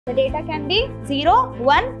The data can be 0,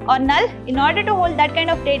 1 or null. In order to hold that kind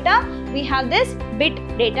of data, we have this bit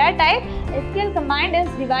data type. SQL command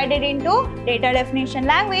is divided into data definition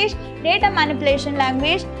language, data manipulation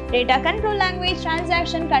language, data control language,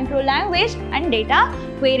 transaction control language and data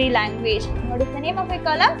query language. What is the name of a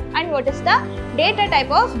column and what is the data type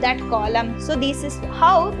of that column? So this is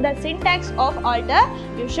how the syntax of alter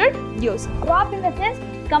you should use. Drop in the sense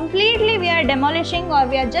completely we are demolishing or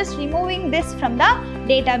we are just removing this from the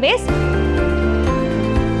database.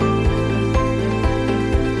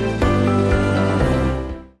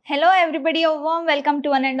 Hello everybody, a warm welcome to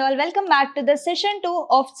one and all. Welcome back to the session 2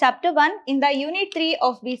 of chapter 1 in the unit 3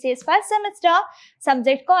 of B.Ca's first semester,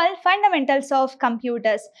 subject called Fundamentals of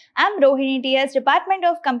Computers. I am Rohini TS, Department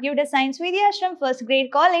of Computer Science, Vidhyaashram, First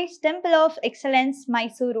Grade College, Temple of Excellence,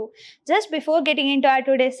 MYSURU. Just before getting into our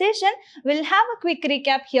today's session, we'll have a quick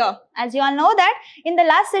recap here. As you all know that in the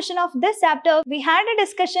last session of this chapter, we had a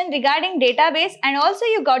discussion regarding database and also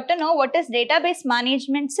you got to know what is database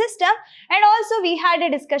management system, and also we had a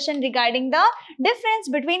discussion regarding the difference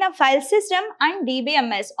between a file system and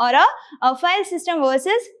DBMS or a file system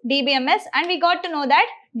versus DBMS, and we got to know that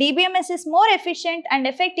DBMS is more efficient and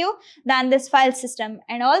effective than this file system,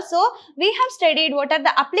 and also we have studied what are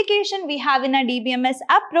the application we have in a DBMS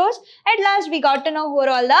approach. At last we got to know who are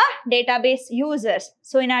all the database users.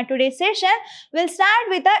 So in our today's session we'll start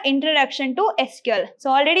with the introduction to SQL. So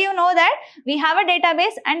already you know that we have a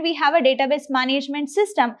database and we have a database management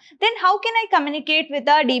system. Then how can I communicate with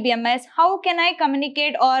the DBMS? How can I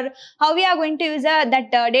communicate or how we are going to use that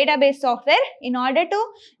database software? In order to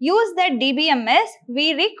use that DBMS,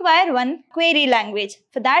 we require one query language.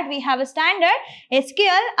 For that we have a standard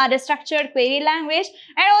SQL or a structured query language,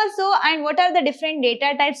 and what are the different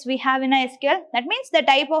data types we have in a SQL. That means the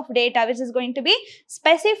type of data which is going to be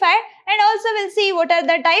specified, and also we'll see what are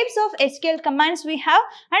the types of SQL commands we have.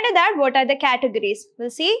 Under that, what are the categories. We'll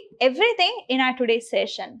see everything in our today's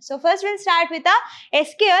session. So first we'll start with a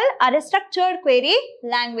SQL or a structured query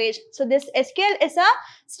language. So this SQL is a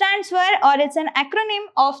stands for or it's an acronym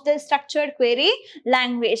of the structured query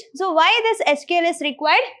language. So why this SQL is required?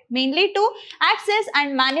 Mainly to access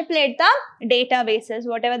and manipulate the databases.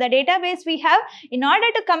 Whatever the database we have, in order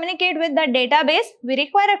to communicate with the database, we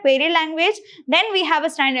require a query language. Then we have a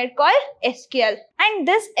standard called SQL. And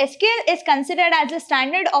this SQL is considered as a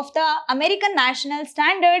standard of the American National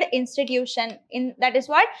Standard Institution. That is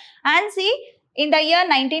what? ANSI in the year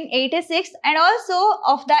 1986, and also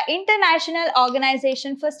of the International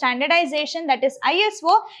Organization for Standardization, that is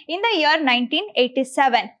ISO, in the year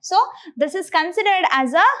 1987. So this is considered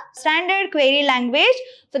as a standard query language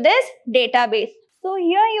for this database. So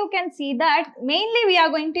here you can see that mainly we are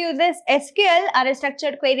going to use this SQL or a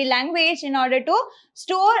structured query language in order to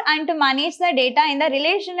store and to manage the data in the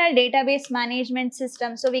relational database management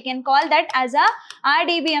system. So we can call that as a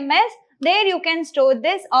RDBMS. There you can store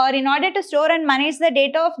this, or in order to store and manage the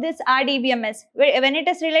data of this RDBMS, when it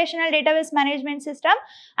is relational database management system,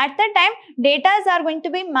 at that time data are going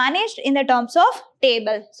to be managed in the terms of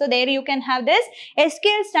table. So there you can have this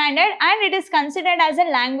SQL standard, and it is considered as a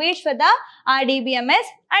language for the RDBMS,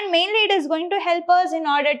 and mainly it is going to help us in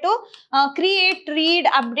order to create, read,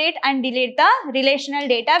 update and delete the relational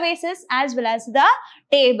databases as well as the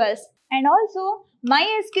tables. And also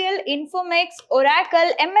MySQL, Informix,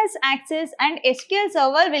 Oracle, MS Access and SQL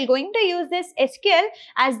Server will going to use this SQL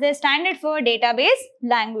as the standard for database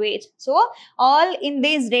language. So all in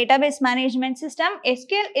this database management system,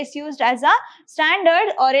 SQL is used as a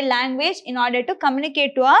standard or a language in order to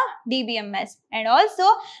communicate to a DBMS. And also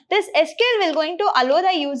this SQL will going to allow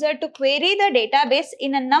the user to query the database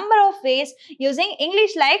in a number of ways using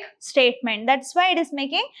English-like statement. That's why it is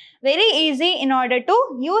making very easy in order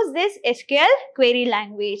to use this SQL query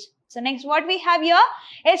language. So next what we have here,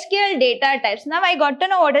 SQL data types. Now I got to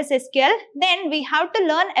know what is SQL. Then we have to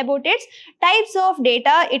learn about its types of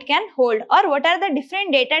data it can hold, or what are the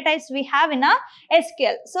different data types we have in a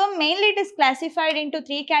SQL. So mainly it is classified into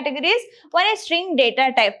 3 categories. One is string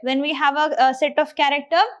data type. When we have a set of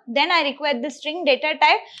character, then I require the string data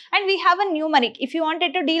type, and we have a numeric. If you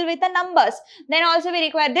wanted to deal with the numbers, then also we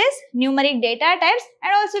require this numeric data types,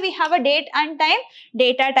 and also we have a date and time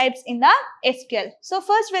data types in the SQL. So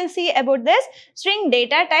first we'll see about this string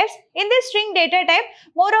data types. In this string data type,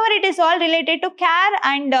 moreover it is all related to char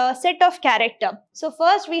and set of character. So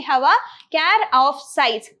first we have a char of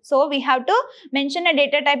size. So we have to mention a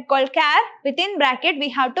data type called char. Within bracket we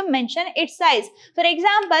have to mention its size. For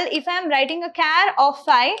example, if I am writing a char of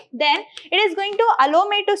 5, then it is going to allow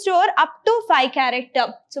me to store up to 5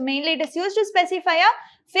 character. So mainly it is used to specify a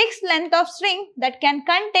fixed length of string that can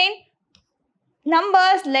contain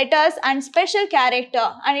numbers, letters and special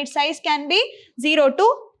character, and its size can be 0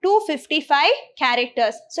 to 255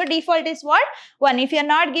 characters. So default is what? 1. If you are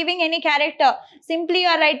not giving any character, simply you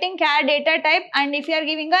are writing char data type, and if you are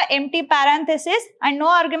giving a empty parenthesis and no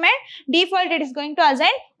argument, default it is going to assign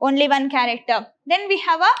only 1 character. Then we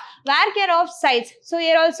have a varchar of size. So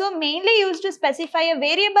here also mainly used to specify a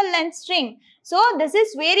variable length string. So this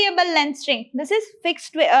is variable length string. This is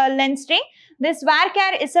fixed length string. This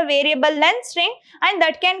varchar is a variable length string, and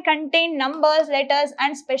that can contain numbers, letters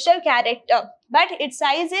and special character. But its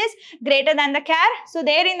size is greater than the char. So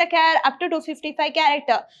there in the char up to 255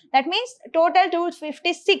 character. That means total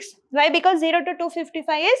 256. Why? Because 0 to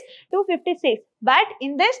 255 is 256. But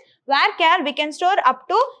in this varchar we can store up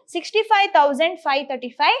to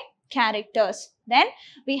 65,535 characters. Then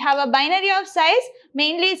we have a binary of size.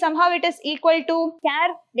 Mainly somehow it is equal to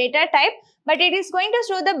char data type, but it is going to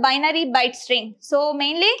store the binary byte string. So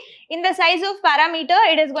mainly in the size of parameter,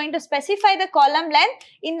 it is going to specify the column length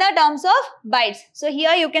in the terms of bytes. So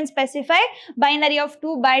here you can specify binary of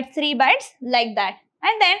 2 bytes, 3 bytes, like that.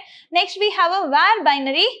 And then next we have a var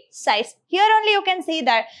binary size. Here only you can see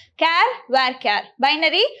that char, varchar,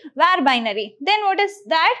 binary, var binary. Then what is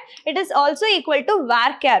that? It is also equal to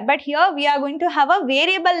varchar, but here we are going to have a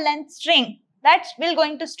variable length string that will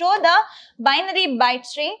going to store the binary byte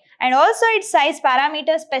string, and also its size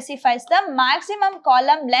parameter specifies the maximum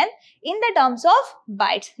column length in the terms of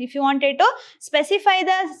bytes. If you wanted to specify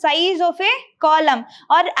the size of a column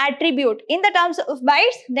or attribute in the terms of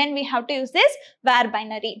bytes, then we have to use this var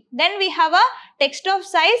binary. Then we have a text of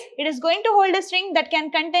size. It is going to hold a string that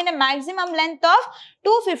can contain a maximum length of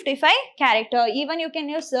 255 character. Even you can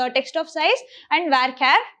use text of size and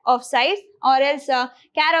varchar of size, or else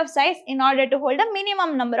char of size, in order to hold a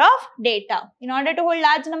minimum number of data. In order to hold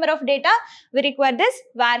large number of data, we require this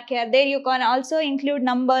varchar. There you can also include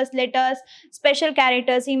numbers, letters, special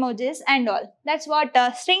characters, emojis and all. That's what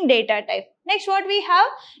string data type. Next what we have?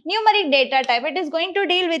 Numeric data type. It is going to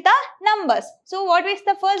deal with the numbers. So what is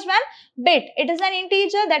the first one? Bit. It is an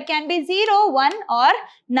integer that can be 0, 1 or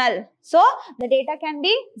null. So the data can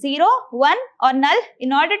be 0, 1 or null.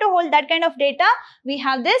 In order to hold that kind of data, we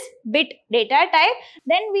have this bit data type.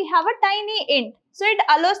 Then we have a tiny int. So it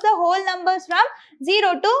allows the whole numbers from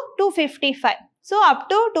 0 to 255. So up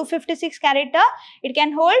to 256 character it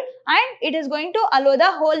can hold, and it is going to allow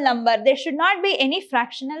the whole number. There should not be any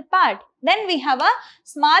fractional part. Then we have a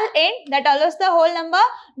small int that allows the whole number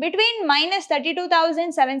between minus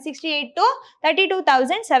 32,768 to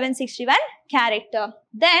 32,761 character.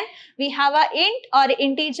 Then we have a int or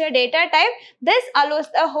integer data type. This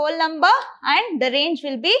allows the whole number, and the range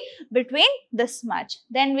will be between this much.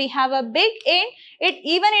 Then we have a big int.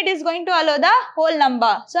 It is going to allow the whole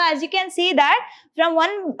number. So as you can see that from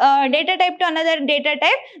one data type to another data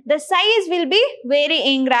type, the size will be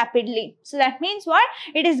varying rapidly. So that means what?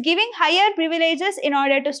 It is giving higher privileges in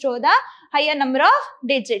order to store the higher number of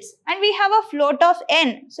digits. And we have a float of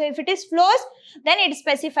n. So if it is floats, then it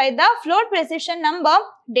specifies the float precision number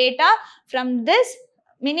data from this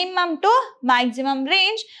minimum to maximum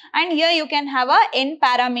range, and here you can have a n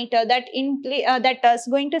parameter that is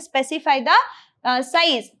going to specify the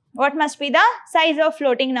size. What must be the size of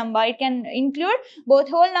floating number? It can include both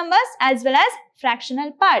whole numbers as well as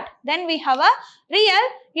fractional part. Then we have a real.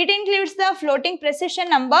 It includes the floating precision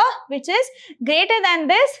number which is greater than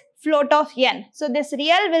this float of n. So this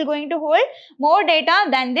real will going to hold more data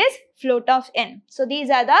than this float of n. So these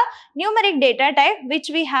are the numeric data type which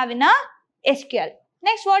we have in a SQL.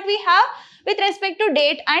 Next what we have with respect to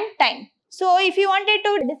date and time. So if you wanted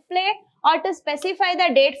to display or to specify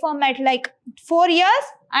the date format like 4 years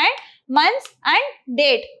and months and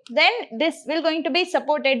date, then this will going to be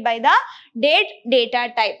supported by the date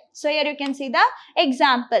data type. So here you can see the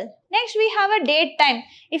example. Next we have a date time.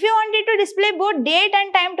 If you wanted to display both date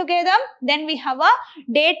and time together, then we have a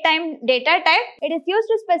date time data type. It is used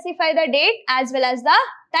to specify the date as well as the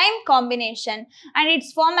time combination, and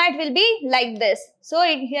its format will be like this. So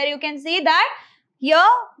here you can see that year,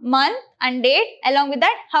 month and date, along with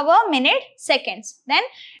that hour, minute, seconds. Then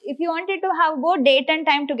if you wanted to have both date and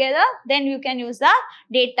time together, then you can use the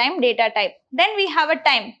date time data type. Then we have a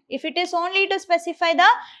time. If it is only to specify the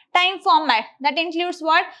time format, that includes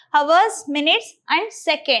what? Hours, minutes and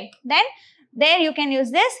second. Then there you can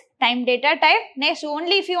use this time data type. Next,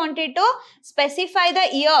 only if you wanted to specify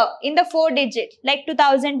the year in the 4 digit like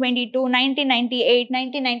 2022, 1998,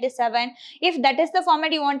 1997, if that is the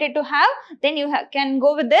format you wanted to have, then you can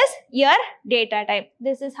go with this year data type.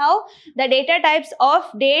 This is how the data types of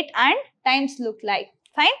date and times look like.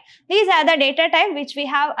 Fine. These are the data type which we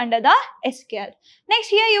have under the SQL. Next,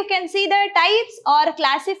 here you can see the types or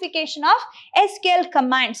classification of SQL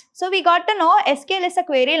commands. So we got to know SQL is a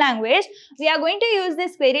query language. We are going to use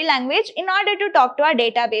this query language in order to talk to our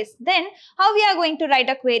database. Then how we are going to write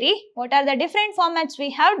a query? What are the different formats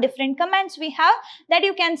we have, different commands we have, that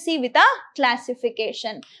you can see with a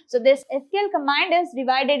classification. So this SQL command is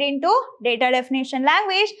divided into data definition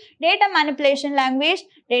language, data manipulation language,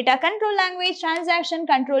 data control language, transaction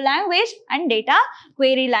control language, and data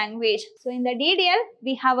query language. So in the DDL,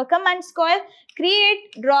 we have a commands called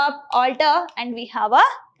create, drop, alter, and we have a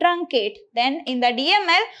truncate. Then in the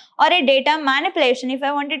DML or a data manipulation, if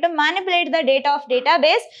I wanted to manipulate the data of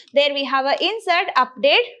database, there we have a insert,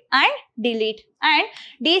 update, and delete. And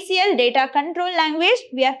DCL, data control language,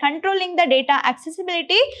 we are controlling the data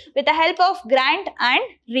accessibility with the help of grant and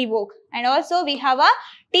revoke. And also we have a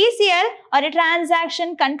TCL or a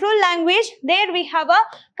transaction control language. There we have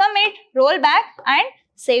a commit, rollback, and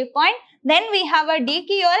save point. Then we have a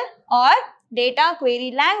DQL or data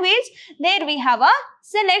query language. There we have a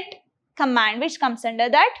select command which comes under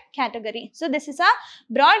that category. So this is a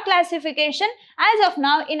broad classification. As of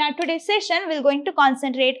now, in our today's session, we're going to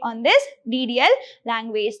concentrate on this DDL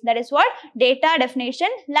language. That is what? Data definition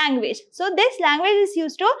language. So this language is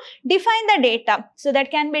used to define the data. So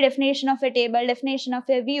that can be definition of a table, definition of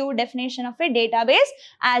a view, definition of a database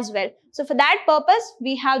as well. So for that purpose,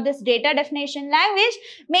 we have this data definition language.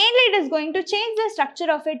 Mainly it is going to change the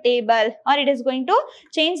structure of a table, or it is going to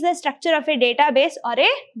change the structure of a database or a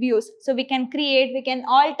views. So we can create, we can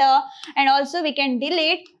alter, and also we can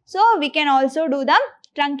delete. So we can also do the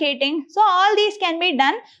truncating. So all these can be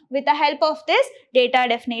done with the help of this data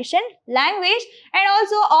definition language. And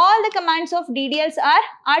also all the commands of DDLs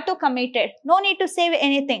are auto-committed. No need to save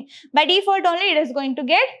anything. By default only it is going to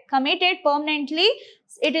get committed permanently.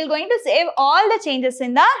 It is going to save all the changes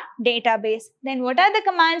in the database. Then what are the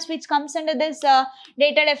commands which comes under this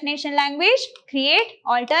data definition language? Create,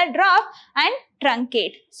 alter, drop, and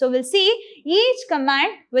truncate. So we'll see each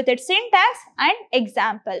command with its syntax and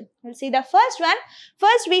example. We'll see the first one.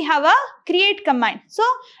 First we have a create command. So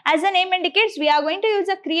as the name indicates, we are going to use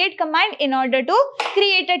a create command in order to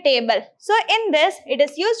create a table. So in this, it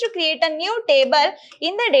is used to create a new table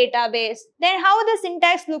in the database. Then how the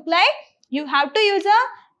syntax look like? You have to use a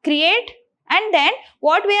create, and then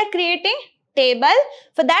what we are creating? Table.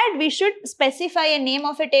 For that we should specify a name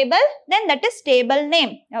of a table, then that is table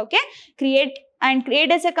name. Okay. Create, and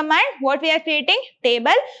create as a command. What we are creating? Table,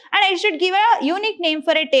 and I should give a unique name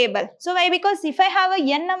for a table. So why? Because if I have a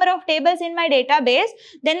n number of tables in my database,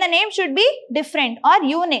 then the name should be different or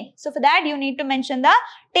unique. So for that you need to mention the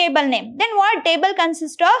table name. Then what table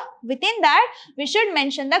consists of? Within that we should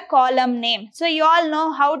mention the column name. So you all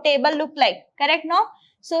know how table look like, correct? No?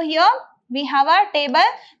 So here we have a table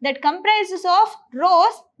that comprises of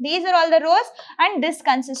rows. These are all the rows, and this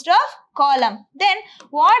consists of column. Then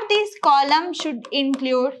what this column should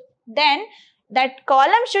include? Then that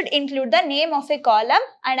column should include the name of a column,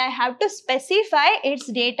 and I have to specify its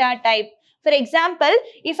data type. For example,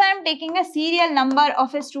 if I am taking a serial number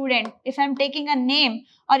of a student, if I am taking a name,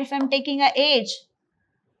 or if I am taking a age,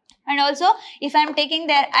 and also if I am taking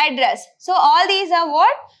their address. So all these are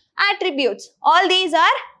what? Attributes. All these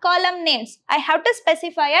are column names. I have to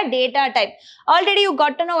specify a data type. Already you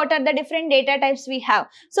got to know what are the different data types we have.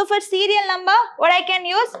 So for serial number, what I can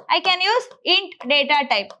use? I can use int data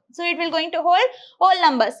type. So it will going to hold all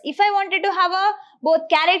numbers. If I wanted to have a both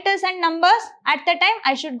characters and numbers, at the time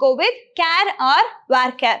I should go with char or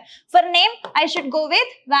varchar. For name, I should go with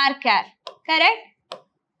varchar. Correct?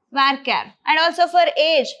 Varchar. And also for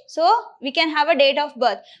age, so we can have a date of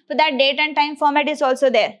birth. For that, date and time format is also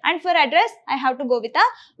there. And for address, I have to go with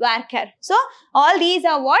a varchar. So all these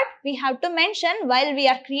are what we have to mention while we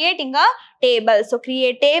are creating a table. So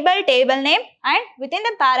create table, table name, and within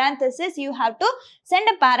the parenthesis you have to send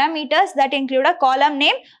a parameters that include a column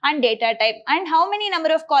name and data type. And how many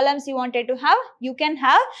number of columns you wanted to have? You can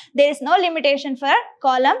have. There is no limitation for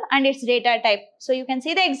column and its data type. So you can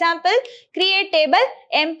see the example. Create table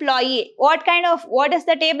employee. What is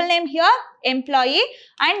the table name here? Employee,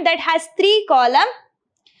 and that has 3 columns.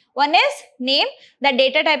 One is name. The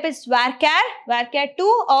data type is varchar. Varchar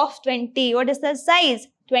 2 of 20. What is the size?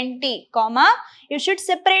 20, comma. You should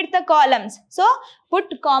separate the columns. So put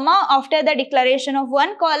comma after the declaration of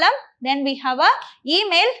one column. Then we have a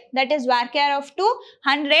email, that is varchar of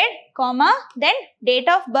 200, comma, then date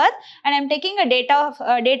of birth, and I am taking a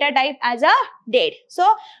data type as a date. So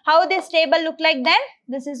how this table look like then?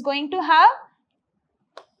 This is going to have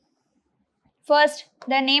first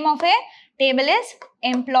the name of a table is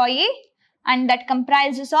employee, and that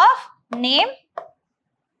comprises of name,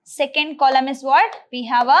 Second column is what? We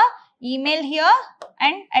have a email here,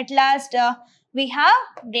 and at last we have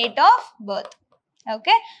date of birth.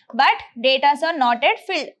 Okay, but datas are not yet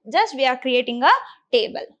filled, just we are creating a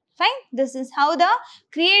table. Fine, this is how the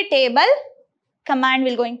create table command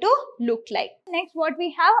will going to look like. Next, what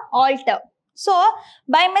we have? Alter. So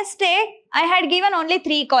by mistake I had given only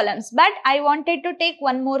 3 columns, but I wanted to take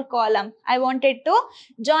one more column. I wanted to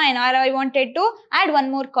join, or I wanted to add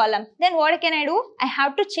one more column. Then what can I do? I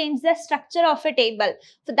have to change the structure of a table.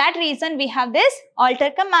 For that reason we have this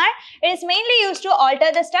alter command. It is mainly used to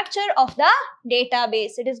alter the structure of the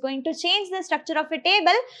database. It is going to change the structure of a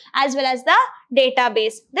table as well as the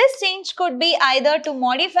database. This change could be either to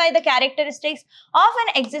modify the characteristics of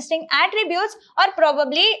an existing attributes, or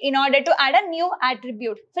probably in order to add a new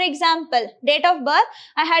attribute. For example, date of birth,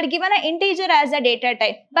 I had given an integer as a data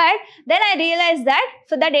type, but then I realized that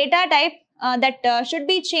for the data type that should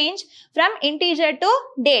be changed from integer to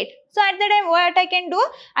date. So at the time what I can do?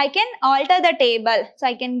 I can alter the table. So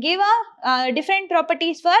I can give a different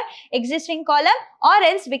properties for existing column, or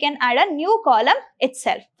else we can add a new column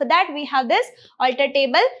itself. For that we have this alter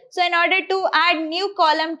table. So in order to add new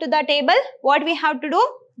column to the table, what we have to do?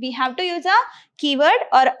 We have to use a keyword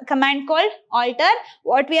or command called alter.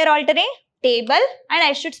 What we are altering? Table, and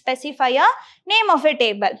I should specify a name of a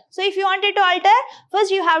table. So if you wanted to alter, first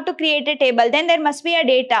you have to create a table, then there must be a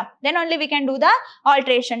data, then only we can do the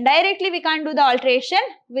alteration. Directly we can't do the alteration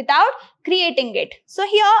without creating it. So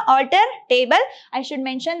here alter table, I should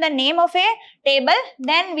mention the name of a table,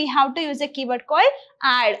 then we have to use a keyword called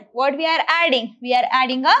add. What we are adding? We are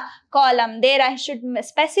adding a column. There I should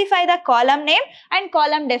specify the column name and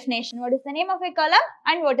column definition. What is the name of a column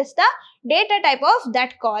and what is the data type of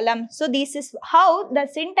that column. So this is how the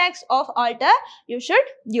syntax of alter you should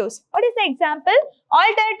use. What is the example?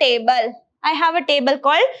 Alter table. I have a table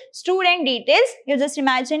called student details. You just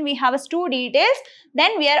imagine we have a student details.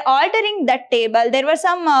 Then we are altering that table. There were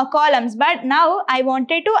some columns, but now I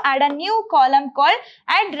wanted to add a new column called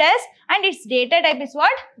address, and its data type is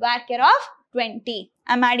what? Varchar of 20.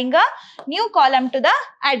 I'm adding a new column to the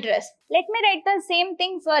address. Let me write the same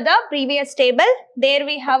thing for the previous table. There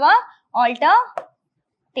we have a alter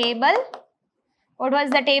table. What was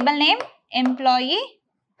the table name? Employee.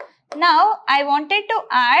 Now I wanted to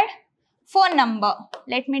add phone number.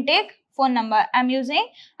 Let me take phone number. I'm using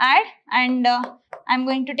add, and I'm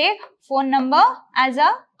going to take phone number as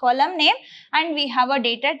a column name, and we have a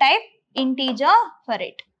data type integer for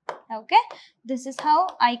it. Okay, this is how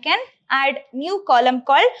I can add new column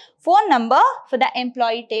called phone number for the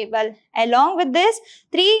employee table. Along with this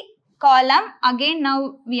 3 column, again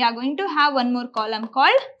now we are going to have one more column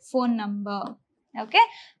called phone number. Okay,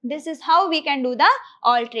 this is how we can do the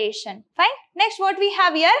alteration. Fine. Next, what we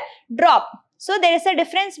have here? Drop. So there is a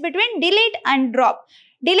difference between delete and drop.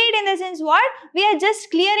 Delete in the sense what? We are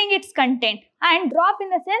just clearing its content, and drop in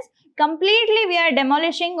the sense completely we are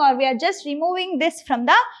demolishing, or we are just removing this from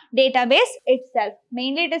the database itself.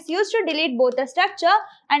 Mainly it is used to delete both the structure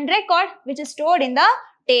and record which is stored in the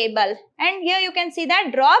table. And here you can see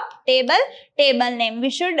that drop table, table name.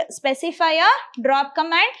 We should specify a drop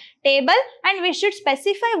command table, and we should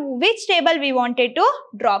specify which table we wanted to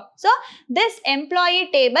drop. So this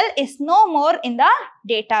employee table is no more in the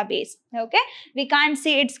database. Okay, we can't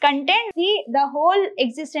see its content, see the whole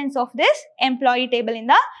existence of this employee table in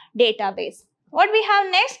the database. What we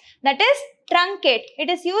have next? That is truncate. It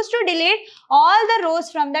is used to delete all the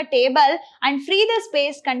rows from the table and free the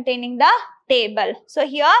space containing the table. So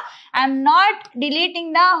here I am not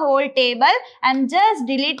deleting the whole table, I am just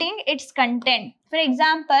deleting its content. For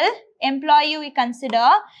example, employee we consider,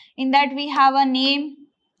 in that we have a name,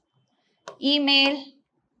 email,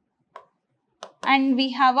 and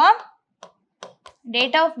we have a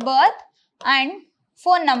date of birth and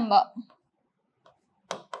phone number.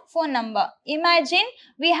 Phone number. Imagine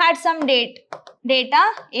we had some data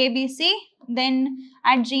ABC, then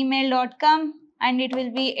at gmail.com, and it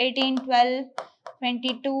will be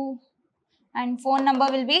 18/12/22, and phone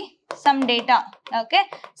number will be some data. Okay,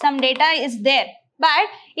 some data is there. But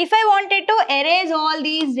if I wanted to erase all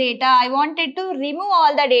these data, I wanted to remove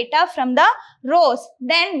all the data from the rows,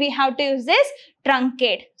 then we have to use this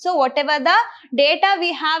truncate. So whatever the data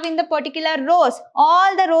we have in the particular rows,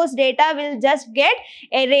 all the rows data will just get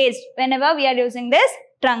erased whenever we are using this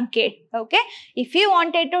truncate. Okay, if you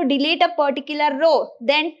wanted to delete a particular row,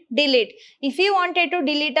 then delete. If you wanted to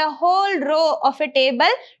delete a whole row of a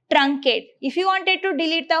table, truncate. If you wanted to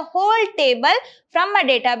delete the whole table from a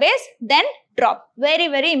database, then drop. Very,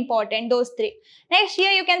 very important, those three. Next,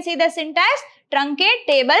 here you can see the syntax, truncate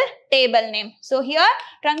table, table name. So here,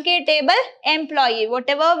 truncate table, employee.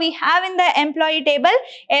 Whatever we have in the employee table,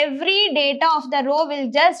 every data of the row will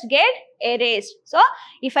just get erased. So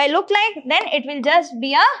if I look like, then it will just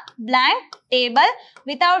be a blank table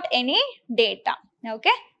without any data.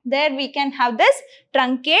 Okay, there we can have this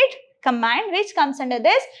truncate command which comes under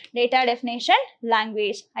this data definition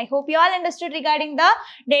language. I hope you all understood regarding the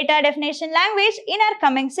data definition language. In our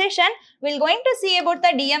coming session, we're going to see about the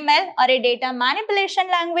DML or a data manipulation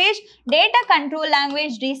language, data control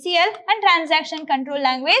language DCL, and transaction control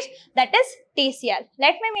language, that is TCL.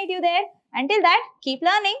 Let me meet you there. Until that, keep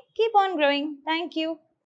learning, keep on growing. Thank you.